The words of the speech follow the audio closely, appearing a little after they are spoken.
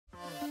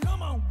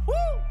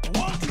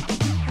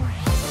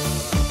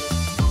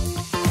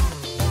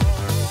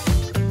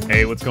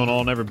Hey, what's going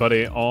on,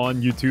 everybody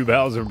on YouTube?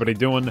 How's everybody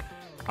doing?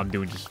 I'm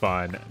doing just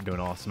fine. I'm doing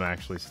awesome,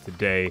 actually. So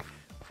today,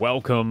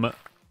 welcome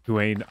to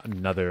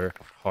another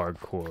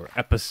hardcore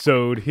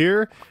episode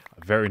here.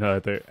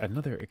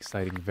 Another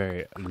exciting,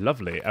 very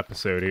lovely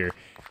episode here.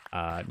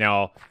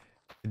 Now,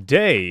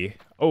 today,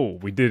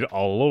 we did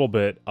a little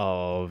bit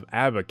of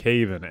ABBA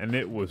caving, and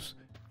it was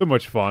so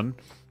much fun.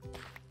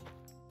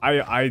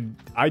 I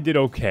did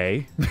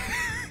okay.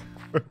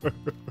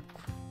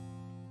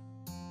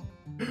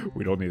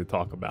 We don't need to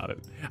talk about it.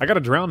 I got a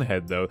drown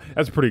head, though.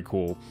 That's pretty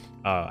cool.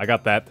 I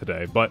got that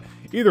today. But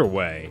either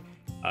way,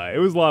 it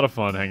was a lot of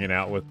fun hanging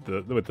out with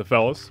the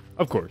fellas.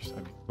 Of course. I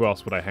mean, who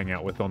else would I hang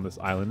out with on this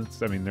island?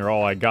 They're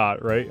all I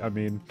got, right? I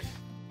mean,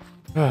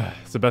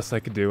 it's the best I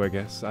could do, I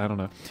guess. I don't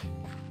know.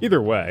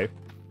 Either way,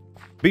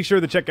 be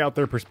sure to check out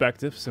their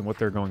perspectives and what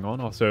they're going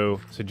on. Also,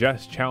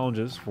 suggest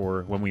challenges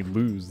for when we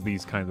lose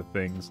these kinds of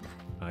things.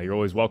 You're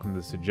always welcome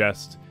to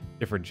suggest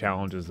different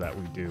challenges that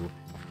we do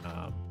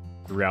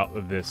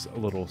throughout this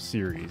little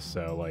series.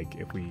 So, like,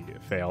 if we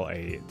fail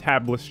a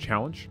tabless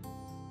challenge,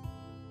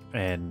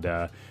 and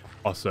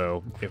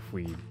also if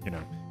we,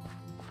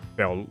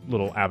 fail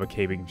little ABBA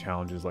caving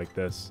challenges like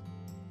this,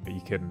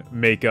 you can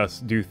make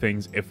us do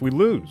things if we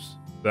lose.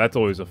 So that's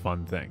always a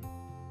fun thing.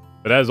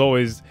 But as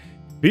always,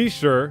 be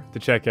sure to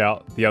check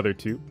out the other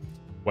two,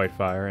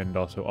 WhiteFyr and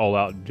also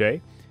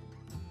AllOutJay,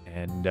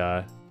 and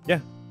yeah,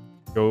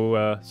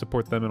 go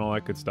support them and all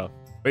that good stuff.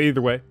 But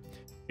either way,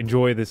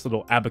 enjoy this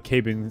little ABBA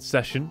caving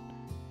session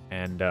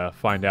and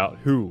find out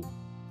who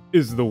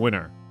is the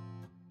winner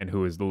and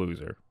who is the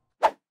loser.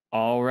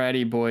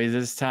 Alrighty, boys,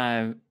 it's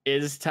time.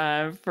 It's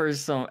time for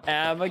some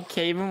ABBA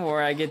caving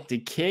where I get to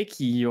kick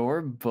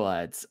your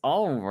butts.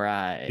 All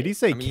right. Did he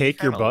say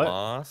kick your butt?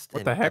 Lost what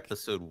in the heck?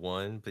 Episode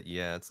 1, but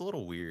yeah, it's a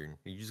little weird.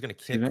 Are you just gonna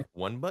kick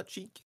one butt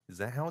cheek? Is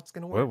that how it's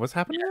gonna work? What's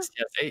happening? Yes,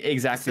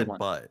 exactly. One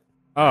butt.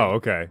 Oh,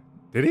 okay.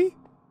 Did he?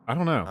 I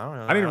don't know.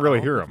 I didn't really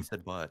hear him. He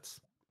said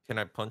butts. Can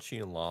I punch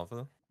you in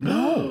lava?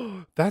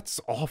 No, that's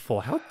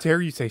awful. How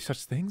dare you say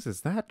such things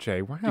as that,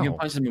 Jay? Wow. You can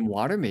punch them in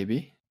water,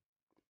 maybe.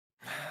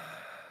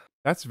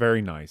 That's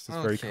very nice.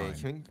 That's very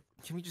kind.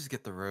 Can we just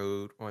get the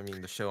road? Well, I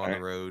mean, the show on the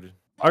road.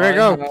 Okay,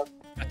 go.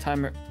 A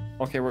timer.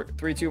 Okay, we're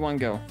 3, 2, 1,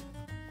 go.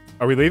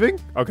 Are we leaving?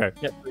 Okay.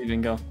 Yep,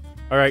 leaving. Go.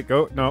 All right,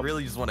 go. No. I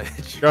really just want to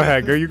hit you. Go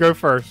ahead. Go. You go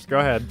first. Go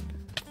ahead.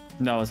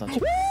 No, it's not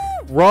true.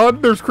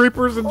 Run! There's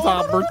creepers and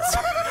toppers.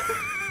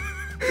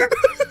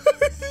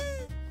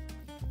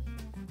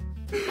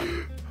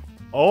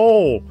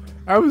 Oh,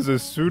 that was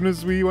as soon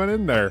as we went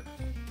in there.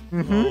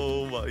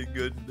 Oh my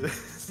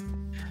goodness.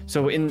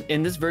 So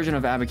in this version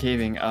of ABBA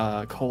caving,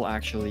 coal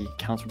actually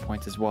counts for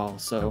points as well.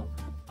 So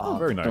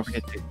very nice. Don't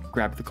forget to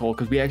grab the coal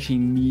because we actually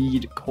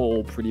need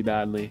coal pretty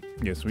badly.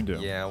 Yes, we do.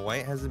 Yeah,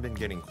 White hasn't been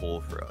getting coal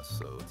for us,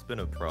 so it's been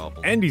a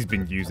problem. And he's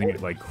been using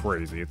it like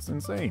crazy. It's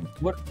insane.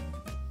 What?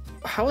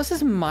 How is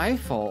this my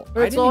fault?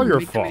 It's all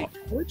your fault.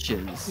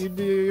 Torches.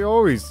 You're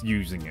always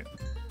using it.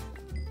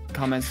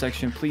 Comment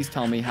section, please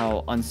tell me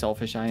how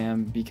unselfish I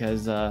am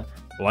because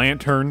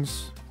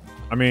lanterns.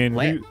 I mean,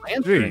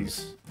 lanterns.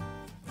 Geez.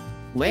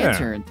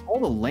 Lanterns. Yeah. All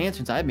the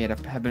lanterns I've made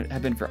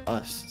have been for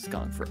us,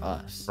 Skunk. For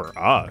us. For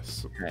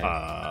us. Okay.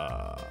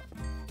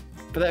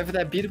 For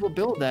that beautiful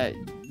build that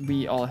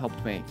we all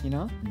helped make,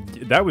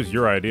 That was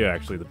your idea,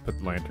 actually, to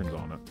put lanterns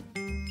on it.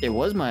 It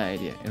was my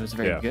idea. It was a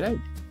very good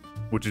idea.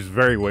 Which is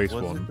very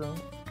wasteful.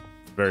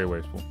 Very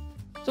wasteful.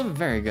 It's a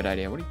very good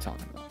idea. What are you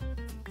talking about?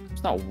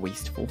 It's not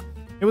wasteful.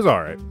 It was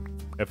alright.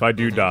 If I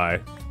do die,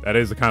 that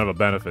is a kind of a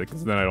benefit,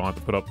 because then I don't have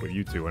to put up with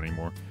you two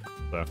anymore.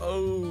 So.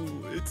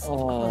 Oh, it's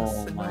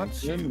my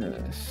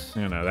goodness.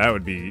 That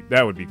would be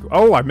cool.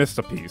 Oh, I missed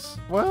a piece.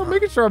 Well,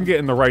 making sure I'm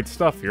getting the right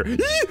stuff here.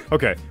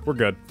 Okay, we're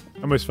good.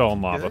 I almost fell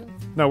in lava.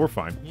 Good? No, we're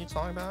fine. Can you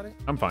talk about it?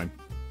 I'm fine.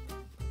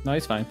 No,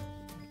 he's fine.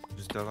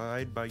 Just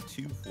divide by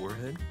 2,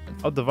 forehead.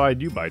 I'll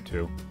divide you by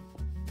 2.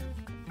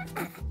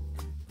 A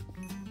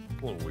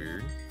little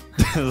weird.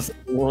 It's a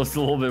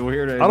little bit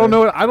weird. I don't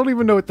know. I don't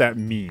even know what that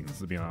means,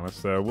 to be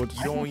honest. So we'll just,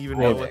 you don't even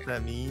know what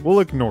that means. We'll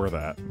ignore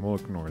that. We'll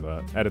ignore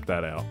that. Edit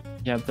that out.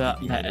 Yeah, the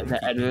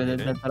editor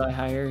that I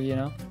hire,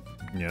 Yeah.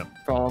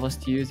 For all of us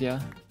to use,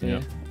 yeah.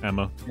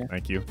 Emma,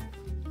 thank you.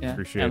 Yeah.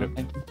 Appreciate Emma, it.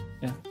 Thank you.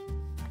 Yeah.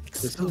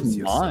 This is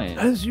mine.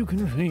 As you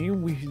can see,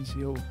 we can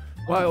see a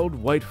wild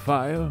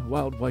WhiteFyr,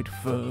 wild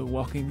WhiteFyr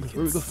walking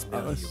through the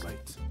forest.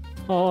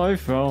 I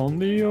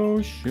found the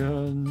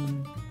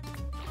ocean.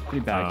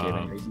 Pretty bad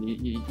caving.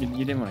 You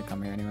didn't want to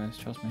come here anyways,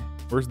 trust me.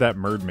 Where's that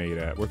mermaid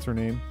at? What's her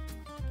name?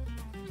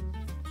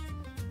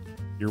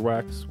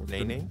 Earwax?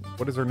 Nene?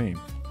 What is her name?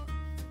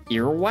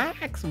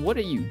 Earwax? What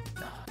are you?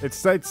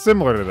 It's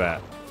similar to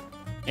that.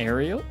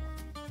 Ariel?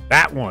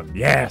 That one,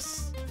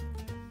 yes.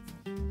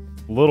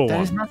 Little one.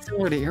 That is not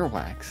similar to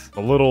earwax.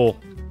 The little...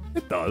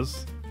 It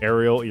does.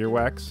 Ariel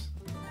earwax.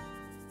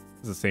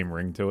 Has the same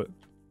ring to it.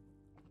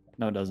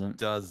 No, it doesn't.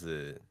 Does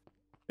it?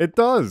 It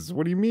does.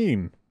 What do you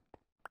mean?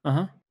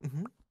 Uh-huh.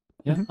 Mm-hmm.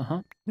 Yeah, Mhm.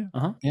 uh-huh. Yeah.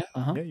 Uh-huh. Yeah,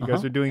 uh-huh. Yeah, you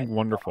guys are doing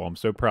wonderful. I'm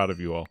so proud of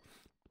you all.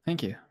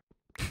 Thank you.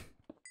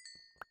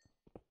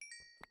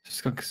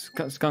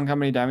 Skunk, how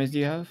many diamonds do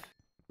you have?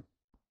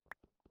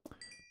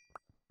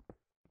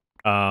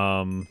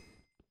 Let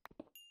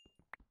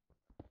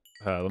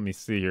me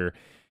see here.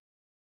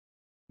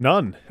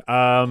 None.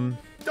 Diamonds!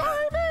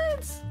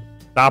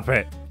 Stop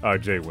it. Oh,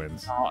 Jay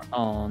wins.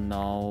 Oh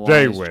no.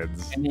 Jay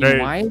wins. Jay...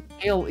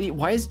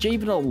 Why is Jay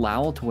even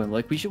allowed to win?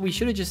 Like we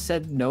should have just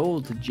said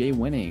no to Jay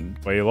winning.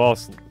 Well, he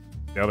lost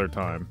the other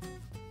time.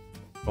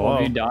 Well,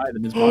 if he died,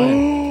 then it's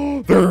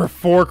mine. There are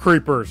 4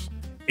 creepers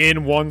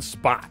in one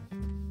spot.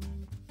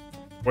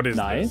 What is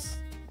nice? This?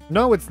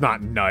 No, it's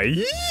not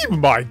naive.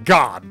 My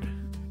God.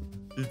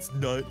 It's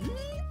naive.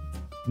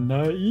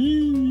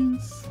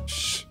 Nice.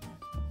 Shh.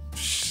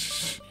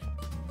 Shh.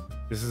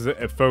 This is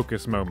a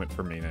focus moment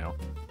for me now.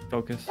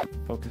 Focus.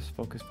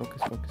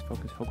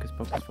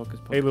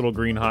 Hey, little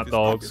green hot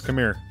dogs, come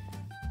here.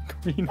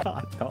 Green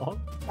hot dog.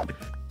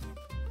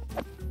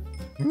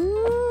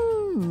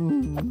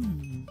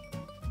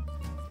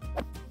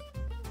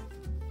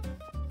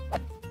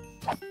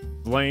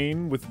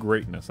 Slain with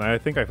greatness. I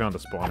think I found a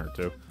spawner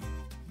too.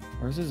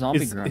 Where's the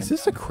zombie grunt? Is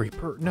this a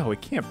creeper? No,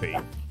 it can't be.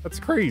 That's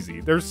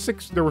crazy. There were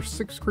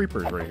 6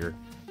 creepers right here.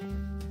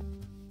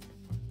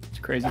 It's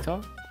crazy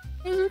talk.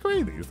 This is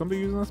crazy. Somebody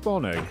using a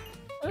spawn egg.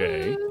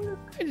 Okay.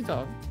 Crazy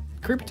talk.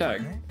 Creeper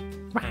tag.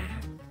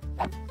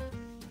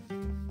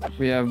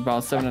 We have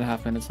about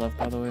 7.5 minutes left,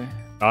 by the way.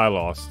 I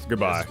lost.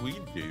 Goodbye. Yes, we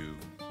do.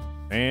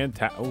 And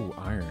oh,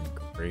 iron.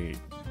 Great.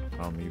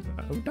 Use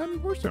that. Oh,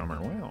 diamond horse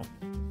armor. Wow.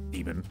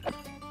 Even.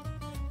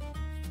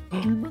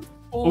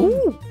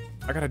 Ooh!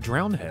 I got a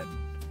drown head.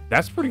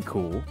 That's pretty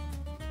cool.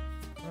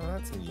 Oh,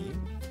 that's neat.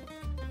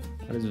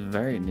 That is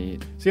very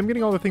neat. See, I'm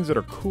getting all the things that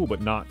are cool,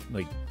 but not,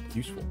 like,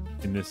 useful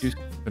in this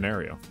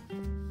scenario.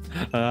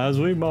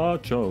 As we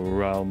march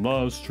around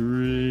the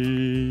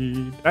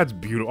street. That's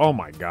beautiful. Oh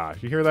my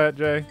gosh. You hear that,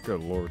 Jay?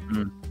 Good lord.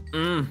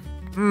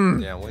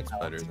 Yeah, white's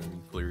better than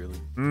you, clearly.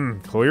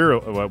 Clear.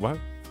 What?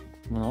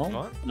 No.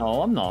 What?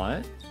 No, I'm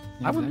not.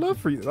 I would love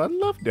for you. I'd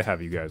love to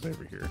have you guys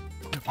over here.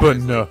 But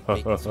no.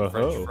 Like, making some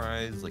French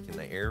fries, like in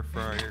the air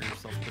fryer or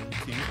something,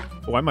 too.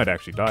 Oh, I might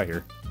actually die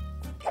here.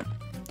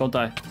 Don't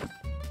die.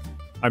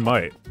 I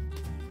might.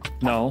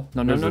 No.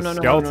 There's a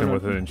skeleton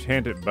with an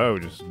enchanted bow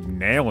just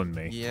nailing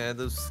me. Yeah,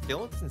 those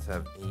skeletons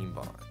have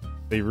aimbot.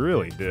 They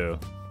really do.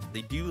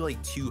 They do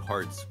like 2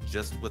 hearts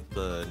just with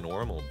the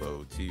normal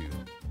bow too.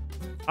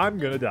 I'm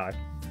gonna die.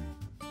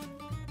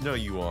 No,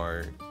 you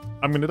are.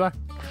 I'm gonna die.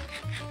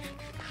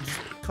 Just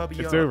cubby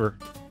It's up. over.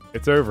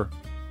 It's over.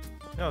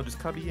 No, just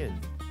cubby in.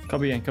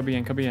 Cubby in. It's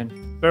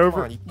over.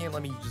 Come on, you can't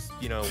let me just,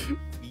 eat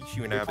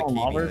you an ABBA and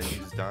then you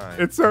just die.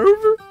 It's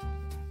over.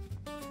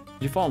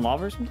 You fall in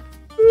lava or something?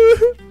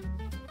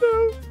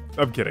 No.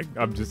 I'm kidding.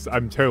 I'm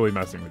totally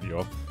messing with you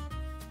all.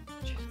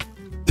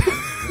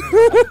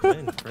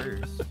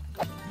 First.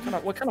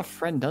 What kind of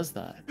friend does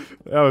that?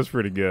 That was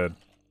pretty good.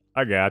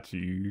 I got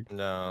you.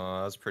 No,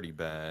 that was pretty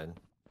bad.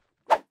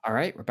 All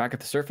right, we're back at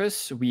the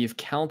surface. We've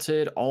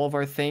counted all of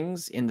our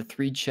things in the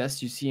 3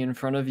 chests you see in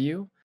front of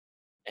you.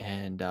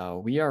 And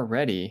we are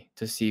ready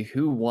to see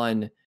who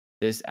won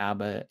this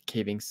ABBA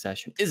caving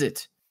session. Is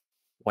it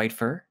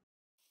WhiteFyr,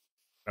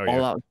 Oh,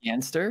 yeah.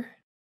 AllOutJay,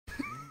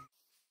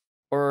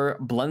 or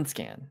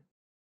Blondskunk?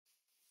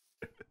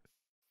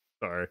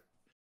 Sorry.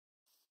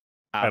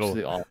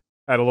 Absolutely all.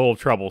 Had a little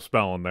trouble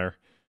spelling there.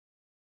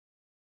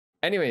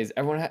 Anyways,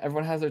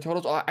 everyone has their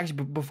totals.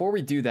 Actually, before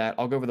we do that,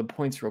 I'll go over the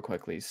points real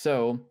quickly.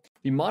 So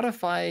we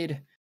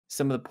modified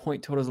some of the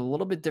point totals a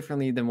little bit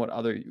differently than what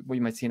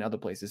you might see in other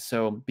places.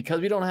 So because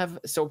we don't have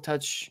Silk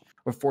Touch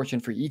or Fortune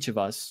for each of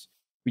us,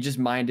 we just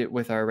mined it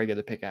with our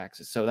regular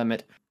pickaxes. So that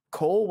meant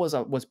coal was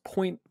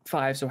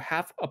 0.5, so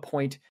half a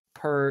point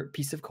per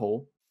piece of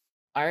coal.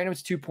 Iron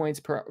was 2 points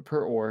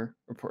per ore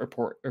or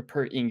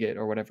per ingot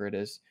or whatever it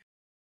is.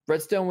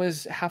 Redstone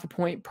was half a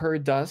point per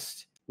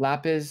dust.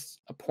 Lapis,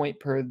 a point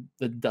per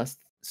the dust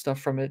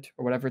stuff from it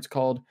or whatever it's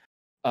called.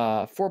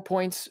 4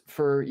 points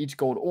for each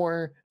gold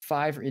ore,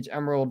 5 for each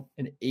emerald,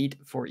 and 8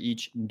 for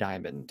each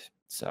diamond.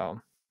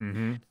 So,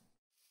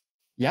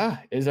 yeah,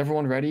 is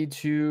everyone ready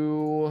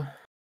to,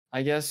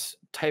 I guess,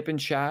 type in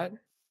chat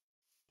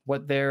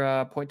what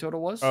their point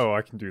total was? Oh,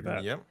 I can do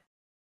that. Yep.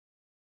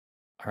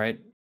 All right.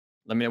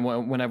 Let me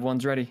know when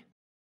everyone's ready.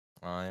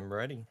 I'm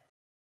ready.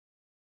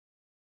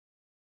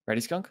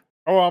 Ready, Skunk?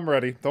 Oh, I'm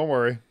ready. Don't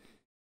worry.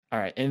 All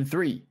right. In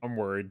 3, I'm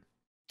worried.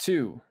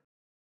 2,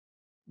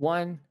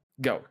 1,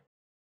 go.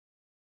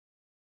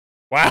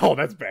 Wow,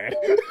 that's bad.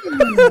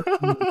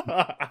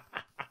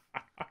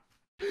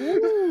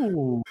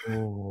 Ooh.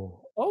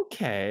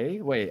 Okay.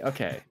 Wait.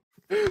 Okay.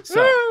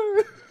 So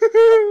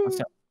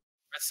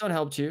Redstone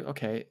helped you.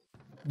 Okay.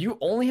 You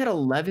only had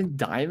 11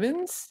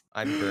 diamonds?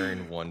 I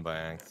burned 1 by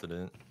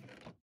accident.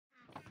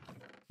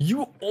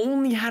 You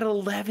only had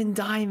 11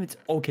 diamonds.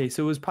 Okay,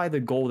 so it was probably the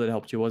gold that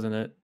helped you, wasn't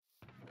it?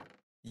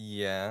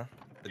 Yeah,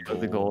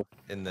 The gold.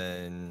 And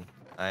then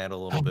I had a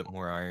little bit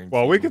more iron.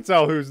 Well, we too. can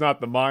tell who's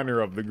not the miner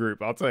of the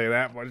group. I'll tell you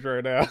that much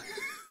right now.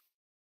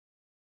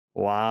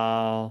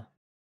 Wow.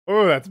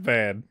 Oh, that's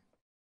bad.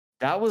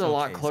 That was a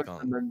lot Okay, closer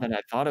Scott. than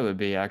I thought it would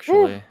be,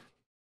 actually.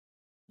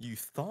 You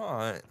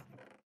thought?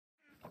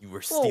 You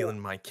were stealing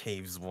my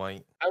caves,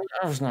 White.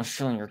 I was not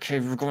stealing your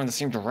cave. We were going the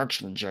same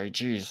direction, Jay.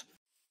 Jeez.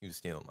 You were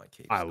stealing my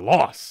caves. I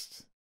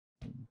lost.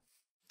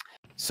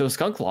 So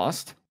Skunk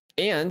lost,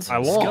 and I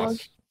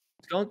lost.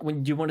 Skunk,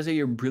 when do you want to say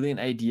your brilliant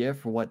idea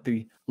for what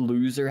the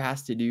loser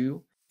has to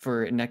do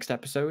for next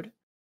episode?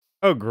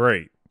 Oh,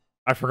 great.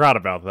 I forgot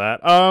about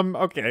that.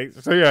 Okay.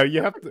 So yeah,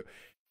 you have to.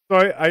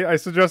 So I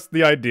suggest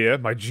the idea,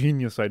 my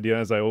genius idea,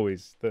 as I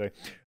always say.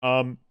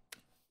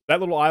 That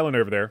little island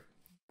over there,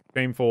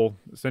 shameful,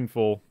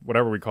 sinful,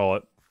 whatever we call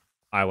it,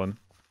 island.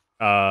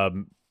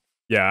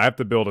 Yeah, I have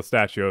to build a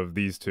statue of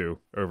these two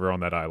over on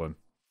that island.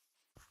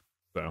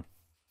 So,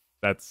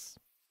 that's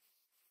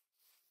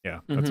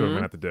what I'm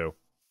gonna have to do.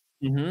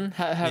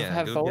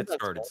 Go get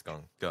started,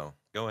 Skunk. Go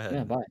ahead.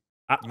 Yeah, bye.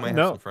 You might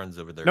have some friends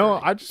over there. No,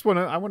 right?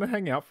 I wanna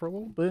hang out for a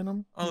little bit.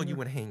 You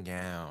would hang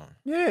out.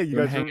 Yeah, you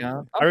guys hang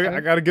out. Okay. I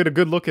gotta get a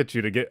good look at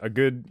you to get a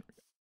good,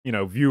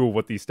 view of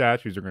what these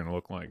statues are gonna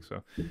look like.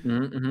 So, I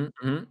mean,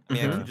 I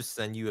can just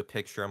send you a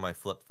picture on my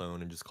flip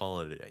phone and just call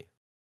it a day.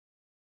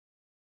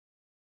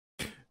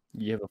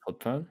 You have a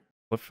flip phone?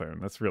 flip phone.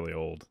 That's really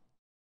old.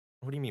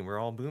 What do you mean? We're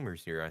all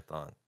boomers here, I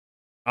thought.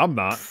 I'm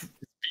not. Speak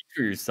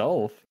for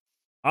yourself.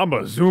 I'm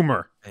a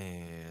zoomer.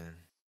 Man.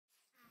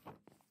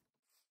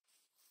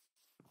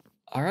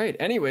 All right.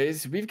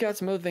 Anyways, we've got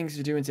some other things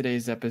to do in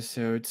today's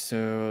episode.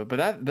 So, but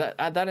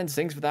that ends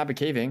things with ABBA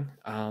caving.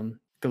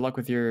 Good luck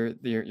with your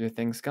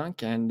thing,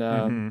 Skunk, and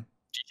GG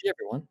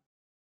everyone.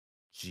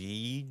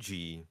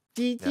 GG.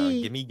 Now,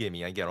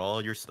 gimme. I get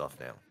all your stuff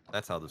now.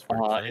 That's how this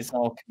works. Right? It's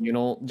all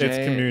communal. Jay, It's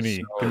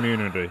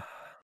community.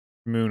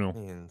 Communal.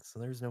 Man, so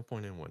there's no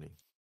point in winning.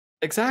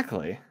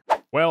 Exactly.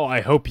 Well,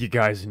 I hope you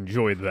guys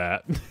enjoyed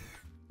that.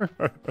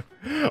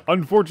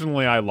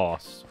 Unfortunately, I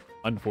lost.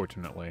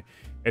 Unfortunately.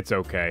 It's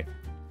okay.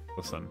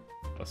 Listen.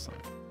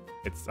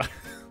 It's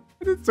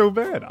I did so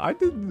bad. I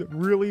did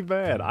really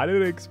bad. I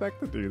didn't expect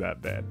to do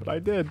that bad, but I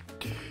did.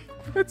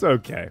 It's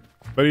okay.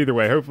 But either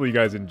way, hopefully you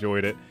guys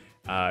enjoyed it.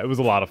 It was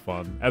a lot of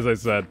fun. As I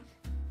said,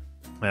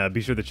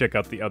 be sure to check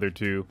out the other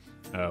two,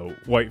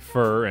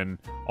 WhiteFyr and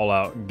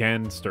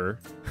AllOutJay.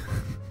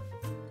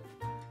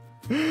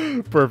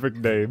 Perfect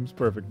names.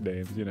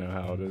 You know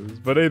how it is.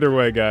 But either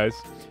way, guys,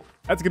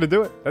 that's gonna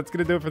do it. That's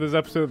gonna do it for this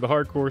episode of the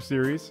Hardcore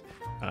series.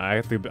 I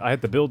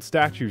have to build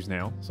statues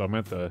now, so I'm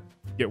gonna have to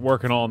get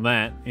working on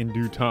that in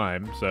due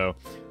time. So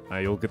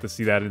you'll get to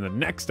see that in the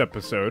next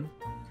episode.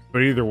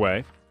 But either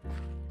way,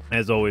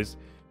 as always,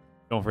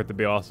 don't forget to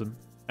be awesome,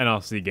 and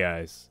I'll see you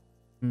guys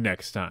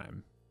next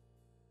time.